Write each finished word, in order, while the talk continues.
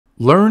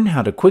Learn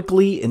how to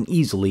quickly and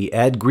easily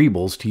add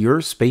Greebles to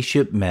your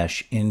spaceship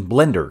mesh in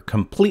Blender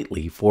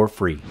completely for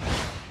free.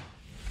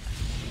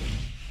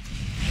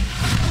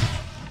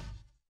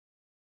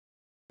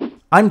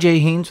 I'm Jay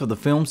Haynes for the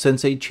Film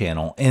Sensei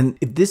channel, and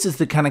if this is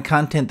the kind of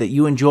content that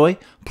you enjoy,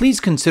 please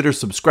consider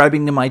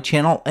subscribing to my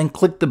channel and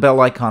click the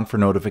bell icon for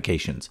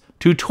notifications.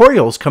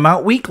 Tutorials come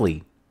out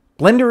weekly.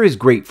 Blender is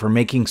great for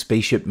making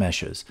spaceship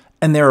meshes,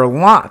 and there are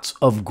lots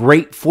of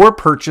great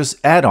for-purchase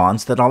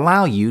add-ons that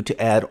allow you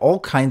to add all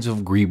kinds of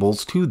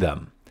Greebles to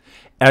them.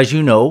 As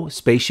you know,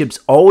 spaceships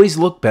always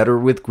look better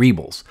with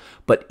Greebles,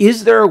 but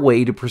is there a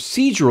way to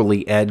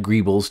procedurally add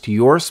Greebles to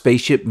your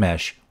spaceship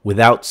mesh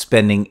without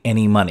spending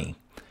any money?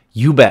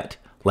 You bet.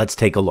 Let's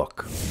take a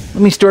look.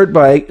 Let me start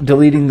by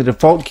deleting the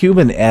default cube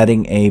and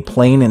adding a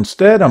plane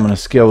instead. I'm going to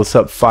scale this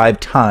up 5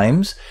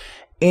 times,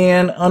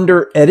 and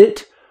under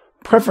Edit,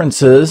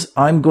 Preferences,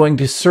 I'm going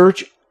to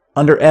search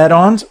under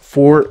add-ons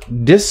for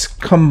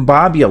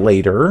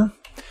Discombobulator,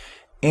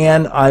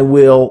 and I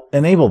will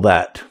enable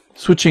that.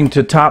 Switching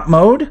to top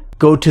mode,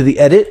 go to the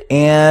edit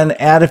and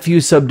add a few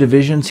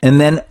subdivisions,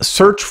 and then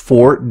search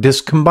for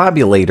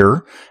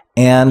Discombobulator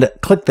and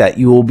click that.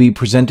 You will be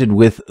presented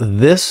with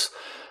this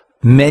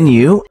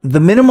menu. The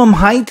minimum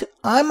height,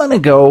 I'm going to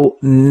go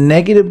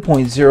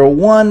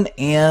 -0.01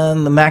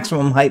 and the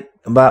maximum height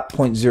about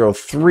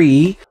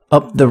 0.03.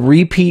 Up the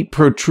repeat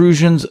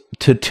protrusions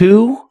to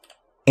 2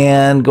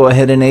 and go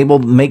ahead and enable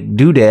make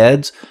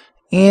doodads,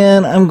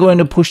 and I'm going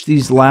to push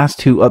these last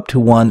 2 up to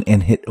 1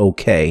 and hit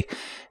OK.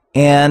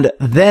 And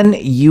then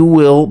you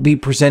will be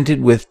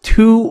presented with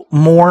 2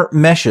 more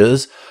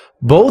meshes,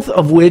 both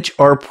of which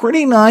are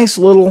pretty nice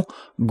little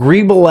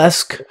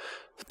Greeble-esque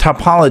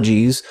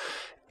topologies,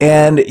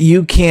 and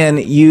you can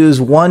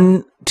use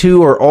 1,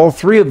 2, or all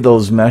 3 of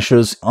those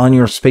meshes on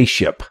your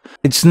spaceship.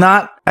 It's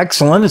not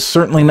excellent. It's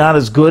certainly not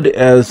as good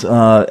as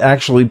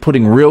actually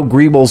putting real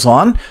Greebles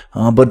on,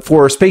 but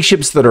for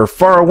spaceships that are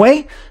far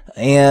away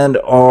and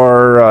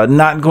are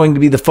not going to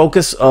be the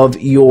focus of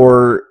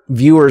your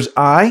viewer's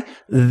eye,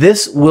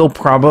 this will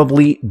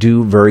probably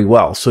do very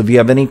well. So if you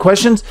have any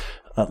questions,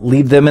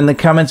 leave them in the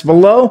comments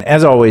below.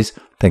 As always,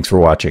 thanks for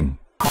watching.